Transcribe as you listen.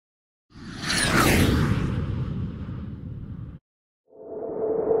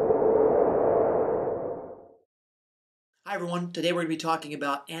Hi everyone, today we're going to be talking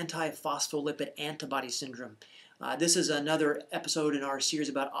about anti-phospholipid antibody syndrome. This is another episode in our series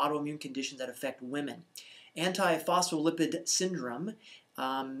about autoimmune conditions that affect women. Anti-phospholipid syndrome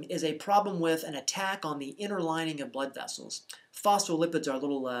is a problem with an attack on the inner lining of blood vessels. Phospholipids are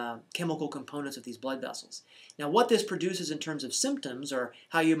little chemical components of these blood vessels. Now what this produces in terms of symptoms, or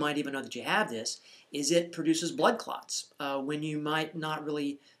how you might even know that you have this, is it produces blood clots when you might not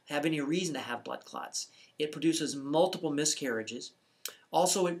really have any reason to have blood clots. It produces multiple miscarriages.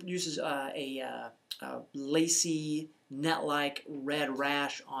 Also, it produces a lacy, net-like red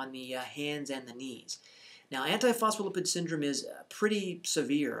rash on the hands and the knees. Now, antiphospholipid syndrome is pretty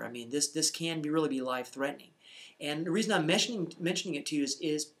severe. I mean, this can really be life-threatening. And the reason I'm mentioning it to you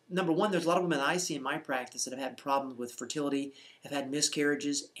is, number one, there's a lot of women that I see in my practice that have had problems with fertility, have had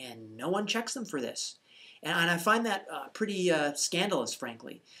miscarriages, and no one checks them for this. And I find that pretty scandalous,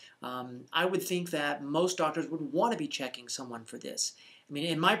 frankly. I would think that most doctors would want to be checking someone for this. I mean,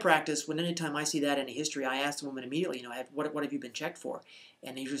 in my practice, anytime I see that in a history, I ask the woman immediately, what have you been checked for?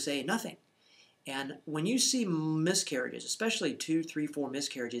 And they usually say nothing. And when you see miscarriages, especially 2, 3, 4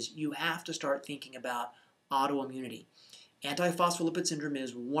 miscarriages, you have to start thinking about autoimmunity. Antiphospholipid syndrome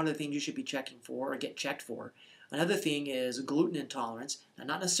is one of the things you should be checking for or get checked for. Another thing is gluten intolerance. Now,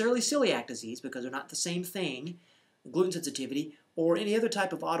 not necessarily celiac disease because they're not the same thing, gluten sensitivity, or any other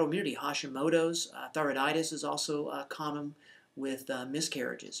type of autoimmunity. Hashimoto's, thyroiditis is also common with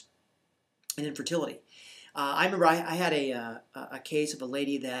miscarriages and infertility. I remember I had a case of a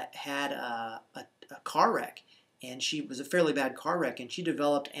lady that had a car wreck, and she was a fairly bad car wreck, and she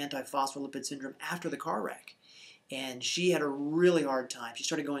developed antiphospholipid syndrome after the car wreck. And she had a really hard time. She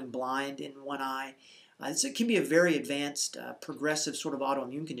started going blind in one eye. It can be a very advanced, progressive sort of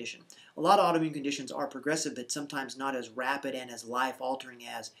autoimmune condition. A lot of autoimmune conditions are progressive, but sometimes not as rapid and as life-altering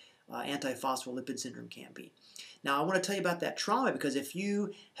as antiphospholipid syndrome can be. Now, I want to tell you about that trauma because if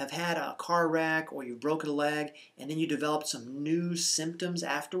you have had a car wreck or you've broken a leg and then you develop some new symptoms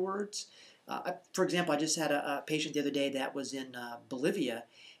afterwards. For example, I just had a patient the other day that was in Bolivia,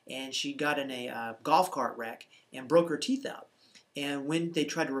 and she got in a golf cart wreck and broke her teeth out. And when they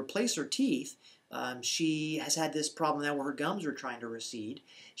tried to replace her teeth, she has had this problem now where her gums are trying to recede.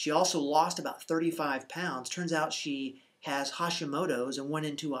 She also lost about 35 pounds. Turns out she has Hashimoto's and went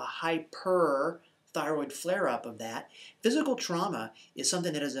into a hyperthyroid flare-up of that. Physical trauma is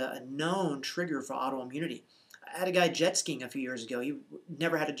something that is a known trigger for autoimmunity. I had a guy jet skiing a few years ago. He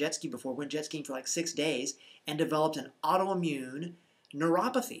never had a jet ski before, went jet skiing for like 6 days and developed an autoimmune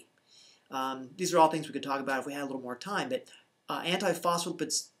neuropathy. These are all things we could talk about if we had a little more time, but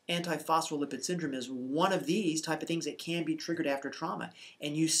antiphospholipid syndrome is one of these type of things that can be triggered after trauma.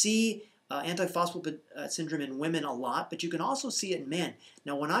 And you see antiphospholipid syndrome in women a lot, but you can also see it in men.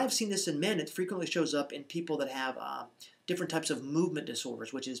 Now, when I've seen this in men, it frequently shows up in people that have different types of movement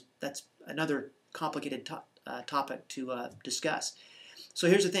disorders, that's another complicated topic to discuss. So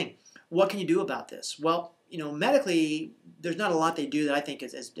here's the thing. What can you do about this? Well, medically, there's not a lot they do that I think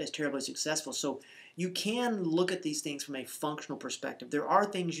is terribly successful. So you can look at these things from a functional perspective. There are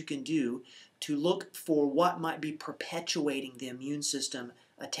things you can do to look for what might be perpetuating the immune system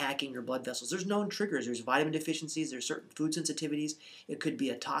attacking your blood vessels. There's known triggers. There's vitamin deficiencies. There's certain food sensitivities. It could be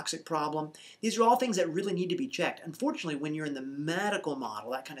a toxic problem. These are all things that really need to be checked. Unfortunately, when you're in the medical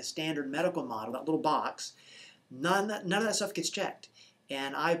model, that kind of standard medical model, that little box, none of that stuff gets checked.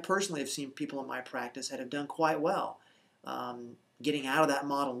 And I personally have seen people in my practice that have done quite well getting out of that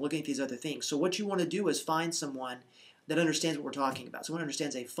model and looking at these other things. So what you want to do is find someone that understands what we're talking about. Someone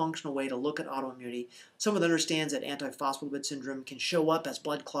understands a functional way to look at autoimmunity. Someone that understands that antiphospholipid syndrome can show up as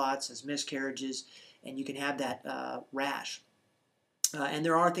blood clots, as miscarriages, and you can have that rash. And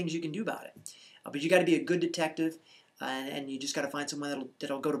there are things you can do about it. But you got to be a good detective, and you just got to find someone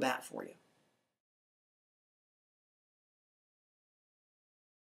that'll go to bat for you.